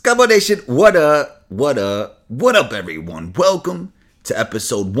Combo Nation, what up, everyone? Welcome to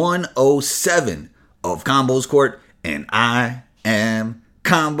episode 107 of Combo's Court, and I am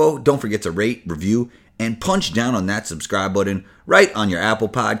Combo. Don't forget to rate, review, and punch down on that subscribe button right on your Apple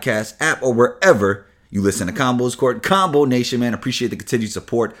Podcast app or wherever you listen to Combo's Court. Combo Nation, man, appreciate the continued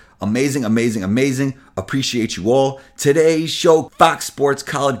support. Amazing. Appreciate you all. Today's show, Fox Sports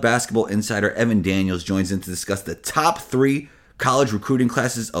college basketball insider Evan Daniels joins in to discuss the top 3 college recruiting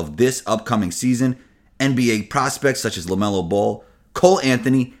classes of this upcoming season, NBA prospects such as LaMelo Ball, Cole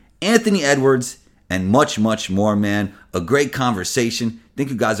Anthony, Anthony Edwards, and much more, man. A great conversation. I think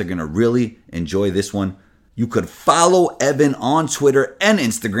you guys are going to really enjoy this one. You could follow Evan on Twitter and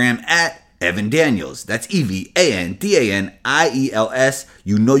Instagram at Evan Daniels. That's EvanDaniels.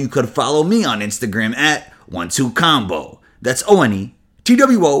 You know you could follow me on Instagram at 12combo. That's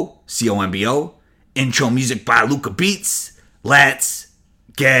ONETWOCOMBO. Intro music by Luca Beats. Let's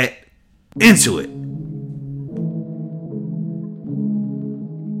get into it.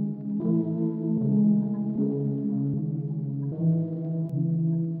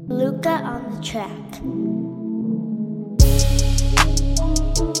 Luca on the track.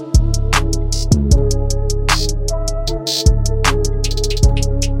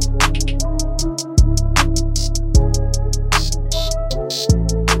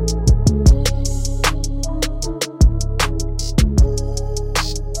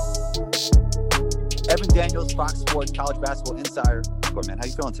 Evan Daniels, Fox Sports college basketball insider. Good man, how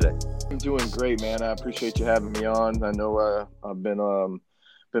you feeling today? I'm doing great, man. I appreciate you having me on. I know I've been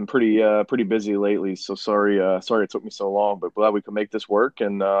pretty busy lately, so sorry it took me so long, but glad we could make this work.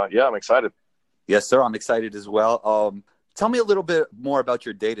 And yeah, I'm excited. Yes, sir. I'm excited as well. Tell me a little bit more about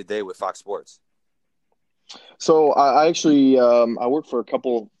your day to day with Fox Sports. So I actually I work for a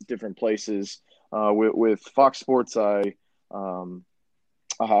couple different places. With Fox Sports, I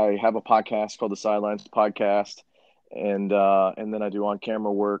have a podcast called the Sidelines Podcast, and then I do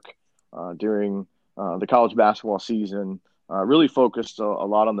on-camera work during the college basketball season. Really focused a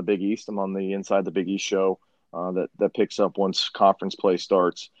lot on the Big East. I'm on the Inside the Big East show that picks up once conference play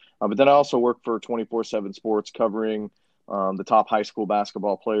starts. But then I also work for 24/7 Sports, covering the top high school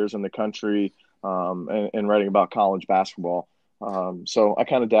basketball players in the country and writing about college basketball. So I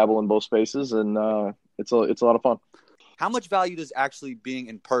kind of dabble in both spaces, and it's a lot of fun. How much value does actually being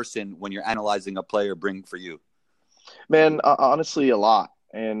in person when you're analyzing a player bring for you? Man, honestly, a lot.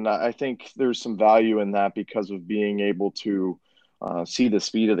 And I think there's some value in that because of being able to see the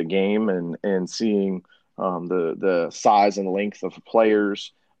speed of the game and seeing the size and length of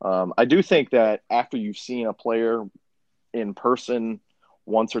players. I do think that after you've seen a player in person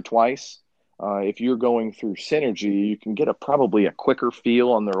once or twice, if you're going through synergy, you can get probably a quicker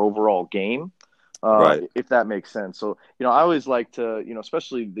feel on their overall game. Right. If that makes sense. So, I always like to,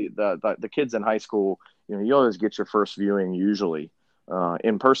 especially the kids in high school, you always get your first viewing usually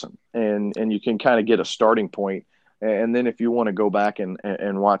in person, and you can kind of get a starting point. And then if you want to go back and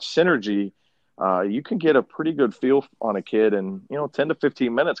watch synergy, you can get a pretty good feel on a kid in, 10 to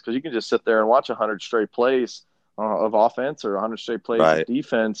 15 minutes, because you can just sit there and watch 100 straight plays of offense or 100 straight plays of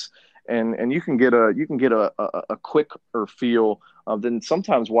defense. And you can get a quicker feel than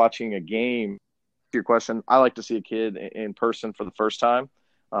sometimes watching a game. To your question, I like to see a kid in person for the first time,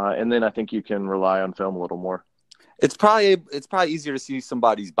 and then I think you can rely on film a little more. It's probably easier to see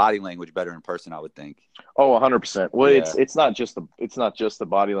somebody's body language better in person, I would think. Oh, 100%. Well, yeah. It's not just the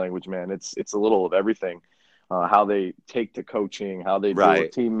body language, man. It's a little of everything. How they take to coaching, how they deal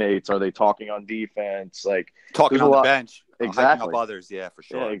with teammates. Are they talking on defense? Like talking on the bench, exactly. Hyping up others. Yeah, for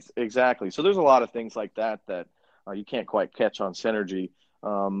sure. Yeah, exactly. So there's a lot of things like that you can't quite catch on synergy.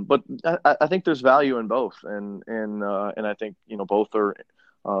 But I think there's value in both, and I think both are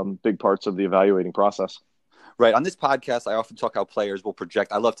big parts of the evaluating process. Right. On this podcast, I often talk how players will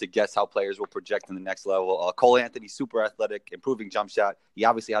project. I love to guess how players will project in the next level. Cole Anthony, super athletic, improving jump shot. He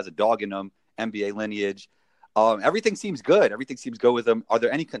obviously has a dog in him, NBA lineage. Everything seems good. Everything seems good with him. Are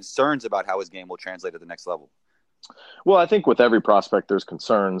there any concerns about how his game will translate at the next level? Well, I think with every prospect, there's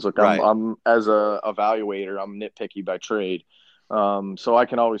concerns. Look, right. I'm as a evaluator, I'm nitpicky by trade. So I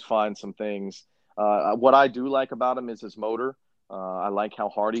can always find some things. What I do like about him is his motor. I like how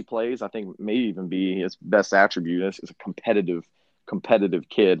hard he plays. I think may even be his best attribute is a competitive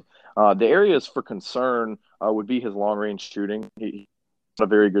kid. The areas for concern would be his long-range shooting. He's a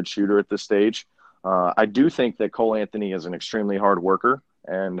very good shooter at this stage. I do think that Cole Anthony is an extremely hard worker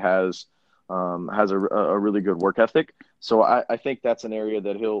and has a really good work ethic. So I think that's an area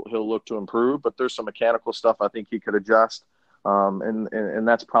that he'll look to improve. But there's some mechanical stuff I think he could adjust. And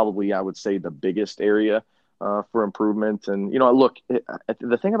that's probably, I would say, the biggest area for improvement. And, look,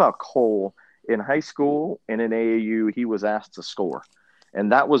 the thing about Cole in high school and in AAU, he was asked to score.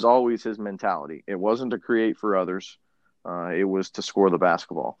 And that was always his mentality. It wasn't to create for others. It was to score the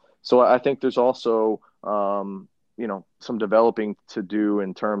basketball. So I think there's also, some developing to do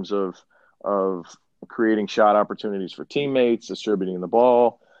in terms of creating shot opportunities for teammates, distributing the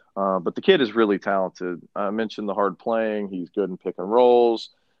ball. But the kid is really talented. I mentioned the hard playing. He's good in pick and rolls.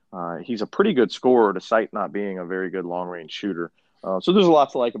 He's a pretty good scorer despite not being a very good long-range shooter. So there's a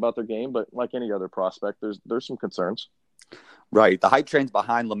lot to like about their game, but like any other prospect, there's some concerns. Right. The hype train's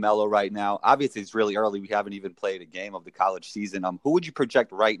behind LaMelo right now. Obviously, it's really early. We haven't even played a game of the college season. Who would you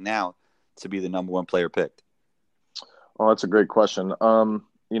project right now to be the number one player picked? Oh, that's a great question.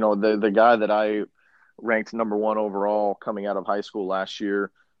 The guy that I ranked number one overall coming out of high school last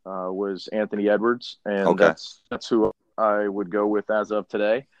year was Anthony Edwards, and that's who I would go with as of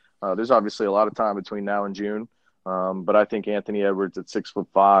today. There's obviously a lot of time between now and June, but I think Anthony Edwards at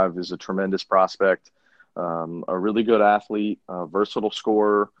 6'5" is a tremendous prospect. A really good athlete, versatile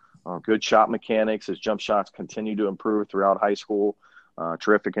scorer, good shot mechanics. His jump shots continue to improve throughout high school.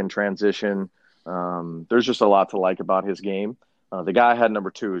 Terrific in transition. There's just a lot to like about his game. The guy I had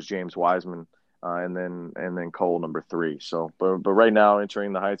number 2 is James Wiseman, and then Cole number 3. So, but right now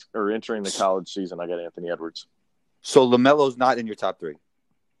entering the college season, I got Anthony Edwards. So LaMelo's not in your top 3?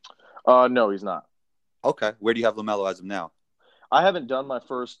 No, he's not. Okay, where do you have LaMelo as of now? I haven't done my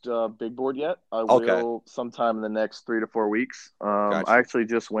first big board yet. I will sometime in the next 3 to 4 weeks. Gotcha. I actually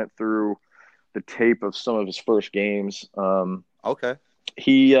just went through the tape of some of his first games. Okay.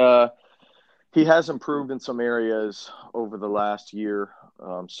 He has improved in some areas over the last year,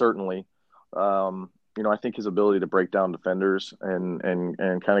 certainly. I think his ability to break down defenders and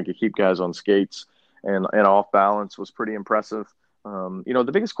kind of keep guys on skates and off balance was pretty impressive. The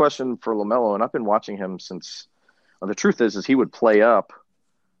biggest question for LaMelo, and I've been watching him since the truth is he would play up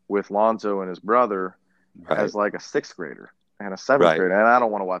with Lonzo and his brother as like a 6th grader and a 7th grader. And I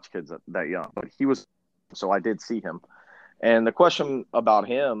don't want to watch kids that young, but he was, so I did see him. And the question about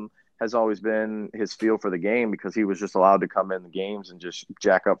him has always been his feel for the game, because he was just allowed to come in the games and just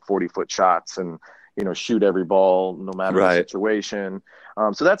jack up 40-foot shots and, shoot every ball no matter the situation.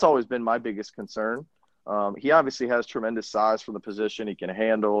 So that's always been my biggest concern. He obviously has tremendous size for the position. He can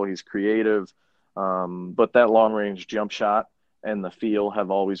handle, he's creative. But that long-range jump shot and the feel have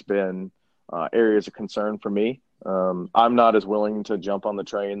always been areas of concern for me. I'm not as willing to jump on the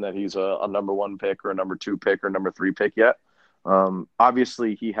train that he's a number 1 pick or a number 2 pick or number 3 pick yet.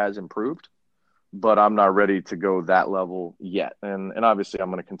 Obviously, he has improved, but I'm not ready to go that level yet. And obviously, I'm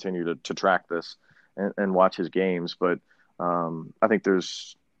going to continue to track this and watch his games. But I think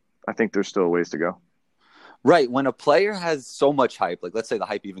there's still a ways to go. Right. When a player has so much hype, like let's say the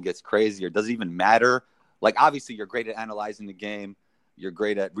hype even gets crazier, does it even matter? Like obviously you're great at analyzing the game, you're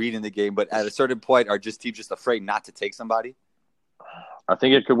great at reading the game, but at a certain point are teams just afraid not to take somebody? I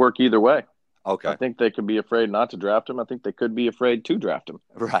think it could work either way. Okay. I think they could be afraid not to draft him. I think they could be afraid to draft him.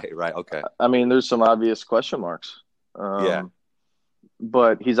 Right. Okay. I mean, there's some obvious question marks.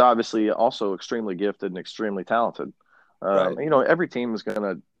 But he's obviously also extremely gifted and extremely talented. Every team is going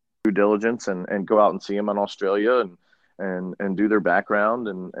to due diligence and go out and see him in Australia and do their background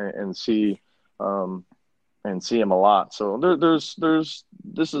and see him a lot. So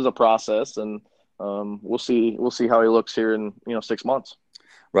this is a process, and we'll see how he looks here in 6 months.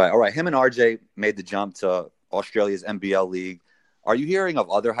 Right. All right. Him and RJ made the jump to Australia's NBL league. Are you hearing of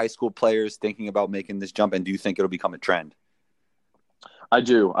other high school players thinking about making this jump, and do you think it'll become a trend? I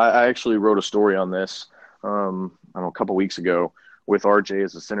do. I actually wrote a story on this a couple weeks ago with RJ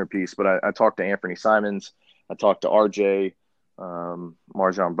as a centerpiece, but I talked to Anthony Simons, I talked to RJ,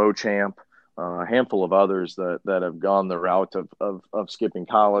 Marjon Beauchamp, a handful of others that have gone the route of skipping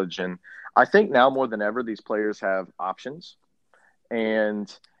college. And I think now more than ever, these players have options,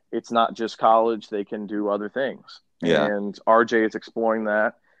 and it's not just college. They can do other things. Yeah. And RJ is exploring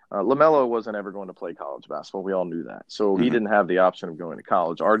that. LaMelo wasn't ever going to play college basketball. We all knew that. So he didn't have the option of going to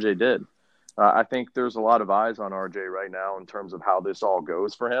college. RJ did. I think there's a lot of eyes on RJ right now in terms of how this all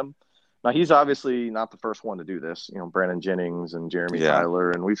goes for him. Now, he's obviously not the first one to do this. Brandon Jennings and Jeremy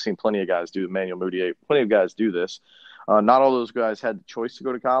Tyler, and we've seen plenty of guys do Emmanuel Mudiay. Plenty of guys do this. Not all those guys had the choice to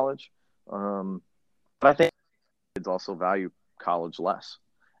go to college. But I think kids also value college less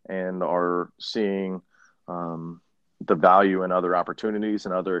and are seeing the value in other opportunities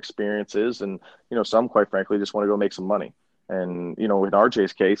and other experiences. And, some, quite frankly, just want to go make some money. And, in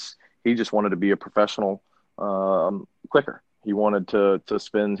RJ's case, he just wanted to be a professional quicker. He wanted to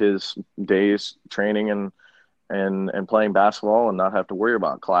spend his days training and playing basketball and not have to worry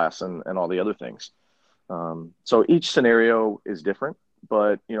about class and all the other things. So each scenario is different,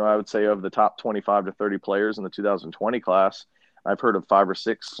 but I would say of the top 25 to 30 players in the 2020 class, I've heard of 5 or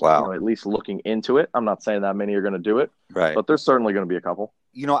 6, Wow. at least looking into it. I'm not saying that many are going to do it, Right. but there's certainly going to be a couple.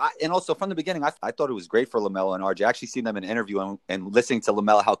 And also from the beginning, I thought it was great for LaMelo and RJ. I actually seen them in an interview and listening to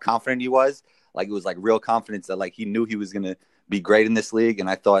LaMelo, how confident he was. Like, it was like real confidence that like he knew he was going to be great in this league. And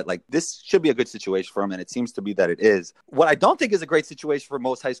I thought like this should be a good situation for him. And it seems to be that it is. What I don't think is a great situation for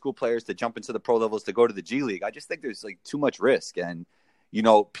most high school players to jump into the pro levels, to go to the G League. I just think there's like too much risk. And,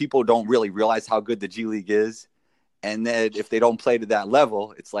 people don't really realize how good the G League is. And then if they don't play to that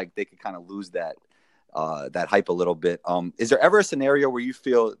level, it's like they could kind of lose that hype a little bit. Is there ever a scenario where you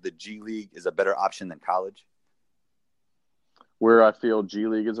feel the G League is a better option than college? Where I feel G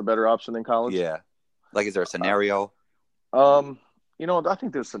League is a better option than college? Yeah. Like, is there a scenario? I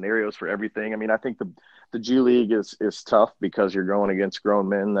think there's scenarios for everything. I mean, I think the G League is tough because you're going against grown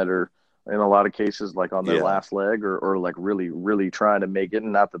men that are in a lot of cases like on their last leg or like really, really trying to make it.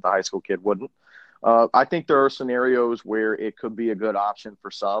 And not that the high school kid wouldn't. I think there are scenarios where it could be a good option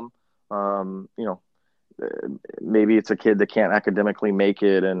for some. Maybe it's a kid that can't academically make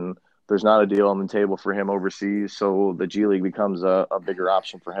it and there's not a deal on the table for him overseas. So the G League becomes a bigger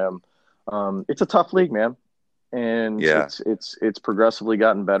option for him. It's a tough league, man. And it's progressively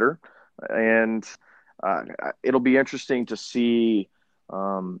gotten better. And it'll be interesting to see.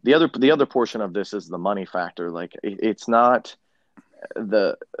 The other portion of this is the money factor. Like it's not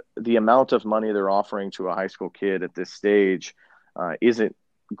the amount of money they're offering to a high school kid at this stage isn't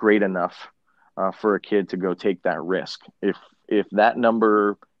great enough for a kid to go take that risk. If that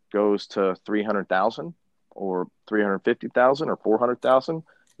number goes to 300,000 or 350,000 or 400,000,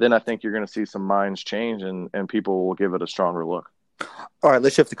 then I think you're going to see some minds change and people will give it a stronger look. All right,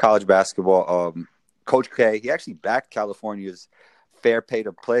 let's shift to college basketball. Coach K, he actually backed California's Fair Pay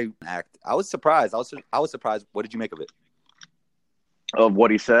to Play Act. I was surprised. I was surprised. What did you make of it? Of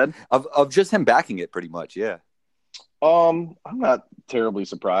what he said? Of just him backing it, pretty much, yeah. I'm not terribly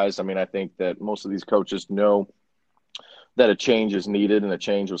surprised. I mean, I think that most of these coaches know that a change is needed and a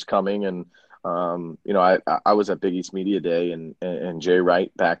change was coming. And, I was at Big East Media Day and Jay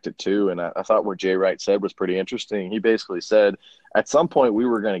Wright backed it too. And I thought what Jay Wright said was pretty interesting. He basically said, at some point we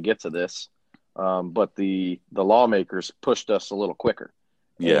were going to get to this, but the lawmakers pushed us a little quicker.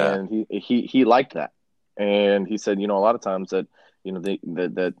 Yeah. And he liked that. And he said, a lot of times that,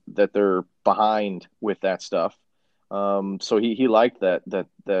 that they're behind with that stuff. So he liked that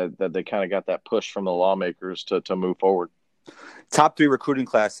they kind of got that push from the lawmakers to move forward. Top 3 recruiting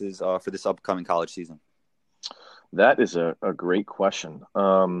classes for this upcoming college season. That is a great question.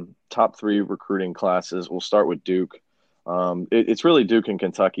 Top 3 recruiting classes. We'll start with Duke. It's really Duke and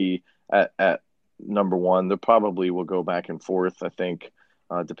Kentucky at number 1. They probably will go back and forth, I think,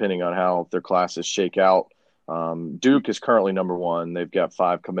 depending on how their classes shake out. Duke is currently number 1. They've got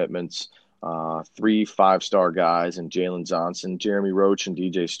 5 commitments, 3 5-star guys, and Jalen Johnson, Jeremy Roach, and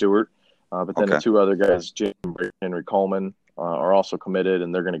DJ Stewart. But then the 2 other guys, Jim and Henry Coleman, are also committed,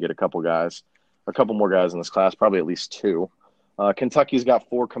 and they're going to get a couple more guys in this class, probably at least 2. Kentucky's got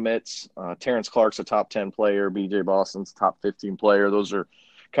 4 commits. Terrence Clark's a top 10 player. BJ Boston's top 15 player. Those are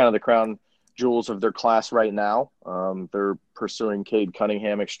kind of the crown jewels of their class right now. They're pursuing Cade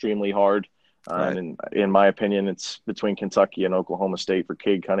Cunningham extremely hard. Right. And in my opinion, it's between Kentucky and Oklahoma State for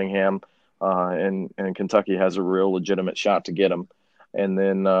Cade Cunningham. And Kentucky has a real legitimate shot to get him. And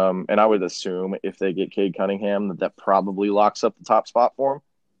then, and I would assume if they get Cade Cunningham, that probably locks up the top spot for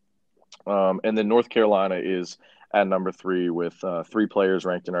him. And then North Carolina is at number 3 with 3 players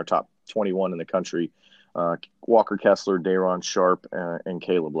ranked in our top 21 in the country: Walker Kessler, Day'Ron Sharpe, and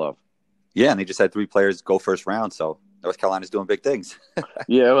Caleb Love. Yeah, and they just had 3 players go first round, so North Carolina's doing big things.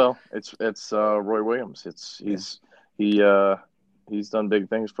 Yeah, well, it's Roy Williams. He's done big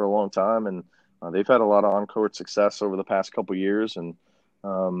things for a long time, and they've had a lot of on-court success over the past couple years. And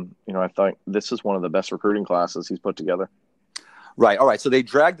I think this is one of the best recruiting classes he's put together. Right. All right. So they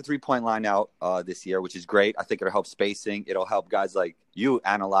dragged the 3-point line out this year, which is great. I think it'll help spacing. It'll help guys like you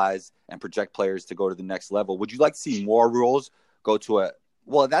analyze and project players to go to the next level. Would you like to see more rules go to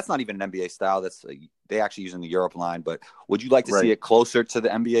well, that's not even an NBA style. That's they actually using the Europe line. But would you like to see it closer to the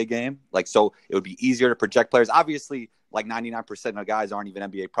NBA game? Like, so it would be easier to project players. Obviously, like 99% of guys aren't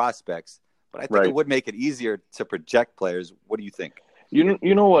even NBA prospects. But I think it would make it easier to project players. What do you think? You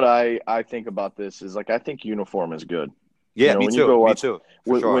know what I think about this is, like, I think uniform is good. Yeah, me too.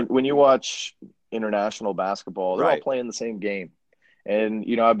 When you watch international basketball, they're all playing the same game. And,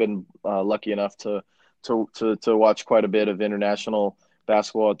 I've been lucky enough to watch quite a bit of international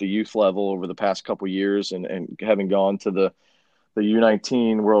basketball at the youth level over the past couple of years, and having gone to the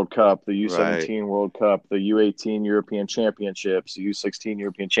U19 World Cup, the U17 World Cup, the U18 European Championships, the U16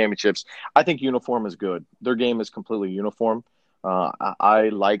 European Championships. I think uniform is good. Their game is completely uniform. I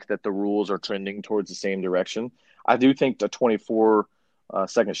like that the rules are trending towards the same direction. I do think the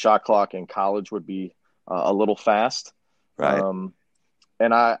 24-second shot clock in college would be a little fast. Right.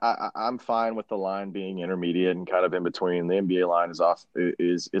 And I'm fine with the line being intermediate and kind of in between. The NBA line is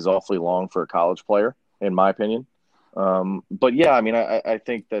awfully long for a college player, in my opinion. But yeah, I mean, I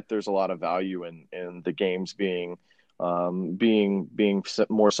think that there's a lot of value in the games being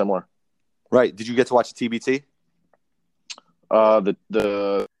more similar. Right. Did you get to watch the TBT?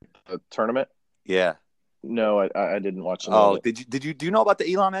 The tournament? Yeah. No, I didn't watch it. Oh, do you know about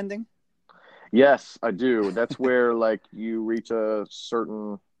the Elon ending? Yes, I do. That's where like you reach a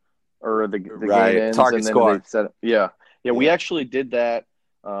certain or the game ends target and then score. they set it. Yeah. We actually did that.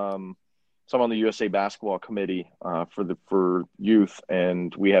 So I'm on the USA basketball committee for youth,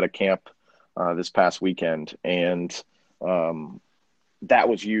 and we had a camp this past weekend, and that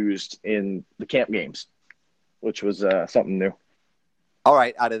was used in the camp games, which was something new. All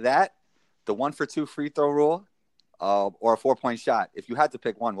right, out of that, the 1-for-2 free throw rule, or a 4-point shot. If you had to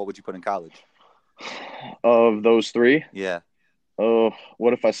pick one, what would you put in college? Of those three? Yeah. Oh,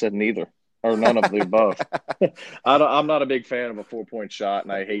 what if I said neither or none of the above? I'm not a big fan of a 4-point shot,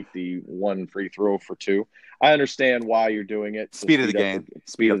 and I hate the 1 free throw for 2. I understand why you're doing it. Speed of the game.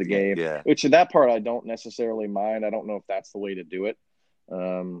 Speed of the game. Yeah. Which that part I don't necessarily mind. I don't know if that's the way to do it.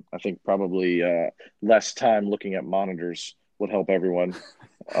 I think probably less time looking at monitors would help everyone.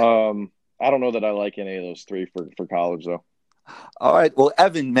 I don't know that I like any of those three for college, though. All right. Well,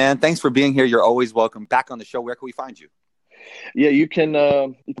 Evan, man, thanks for being here. You're always welcome back on the show. Where can we find you? Yeah, you can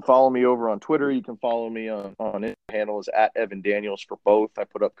follow me over on Twitter. You can follow me on handle is at Evan Daniels for both. I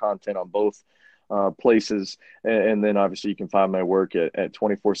put up content on both places. And then obviously you can find my work at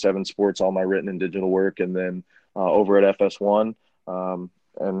 24/7 Sports, all my written and digital work, and then over at FS1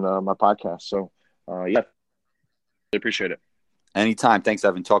 and my podcast. So, yeah, I appreciate it. Anytime. Thanks,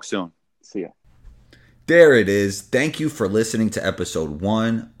 Evan. Talk soon. See ya. There it is. Thank you for listening to episode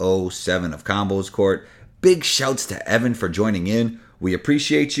 107 of Combos Court. Big shouts to Evan for joining in. We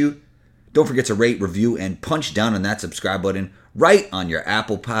appreciate you. Don't forget to rate, review, and punch down on that subscribe button right on your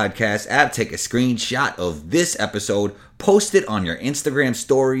Apple Podcast app. Take a screenshot of this episode, post it on your Instagram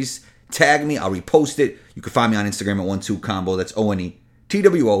stories, tag me, I'll repost it. You can find me on Instagram at 12combo. That's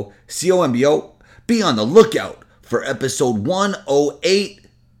ONETWOCOMBO. Be on the lookout for episode 108.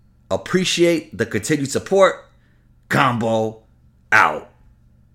 Appreciate the continued support. Combo out.